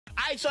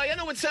right, so y'all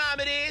know what time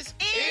it is.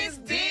 It's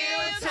deal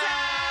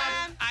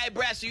time. All right,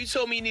 Brat, so you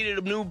told me you needed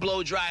a new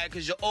blow dryer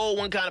because your old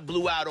one kind of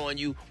blew out on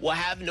you. Well,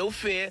 have no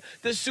fear.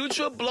 The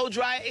Sutra Blow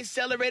Dryer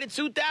Accelerator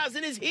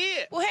 2000 is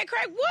here. Well,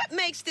 Headkrack, what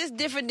makes this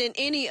different than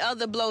any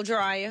other blow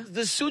dryer?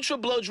 The Sutra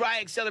Blow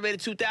Dryer Accelerator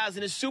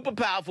 2000 is super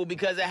powerful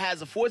because it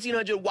has a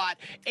 1400-watt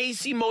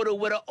AC motor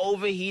with an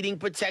overheating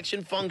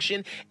protection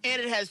function,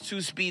 and it has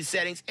 2 speed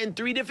settings and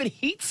 3 different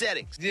heat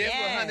settings. Yeah,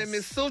 well, honey,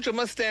 Miss Sutra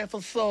must stand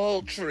for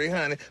sultry,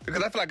 honey,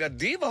 because I feel like a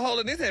diva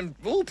holding this, and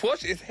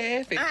Porsha is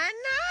heavy. I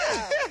know.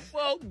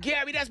 Well,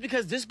 Gary, that's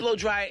because this blow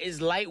dryer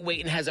is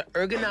lightweight and has an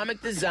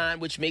ergonomic design,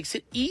 which makes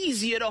it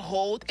easier to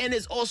hold, and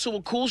there's also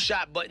a cool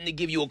shot button to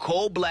give you a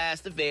cold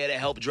blast of air to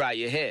help dry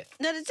your hair.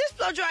 Now, does this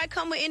blow dryer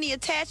come with any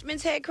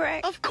attachments,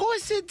 Headkrack? Of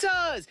course it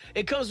does.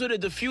 It comes with a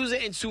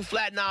diffuser and 2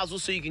 flat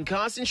nozzles so you can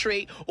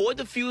concentrate or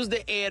diffuse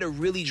the air to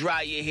really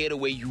dry your hair the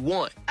way you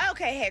want.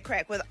 Okay,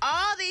 Headkrack, with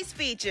all these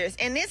features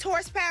and this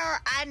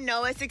horsepower, I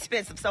know it's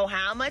expensive, so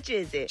how much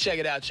is it? Check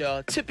it out,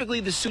 y'all. Typically,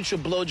 the Sutra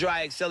Blow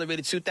Dryer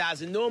Accelerator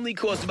 2000 normally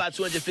costs about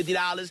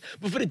 $250,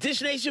 but for the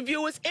Dish Nation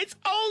viewers, it's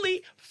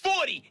only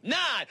 $49.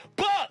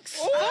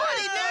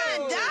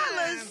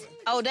 $49?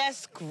 Oh,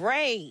 that's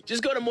great.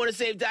 Just go to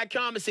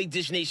morningsave.com and say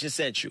Dish Nation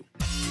sent you.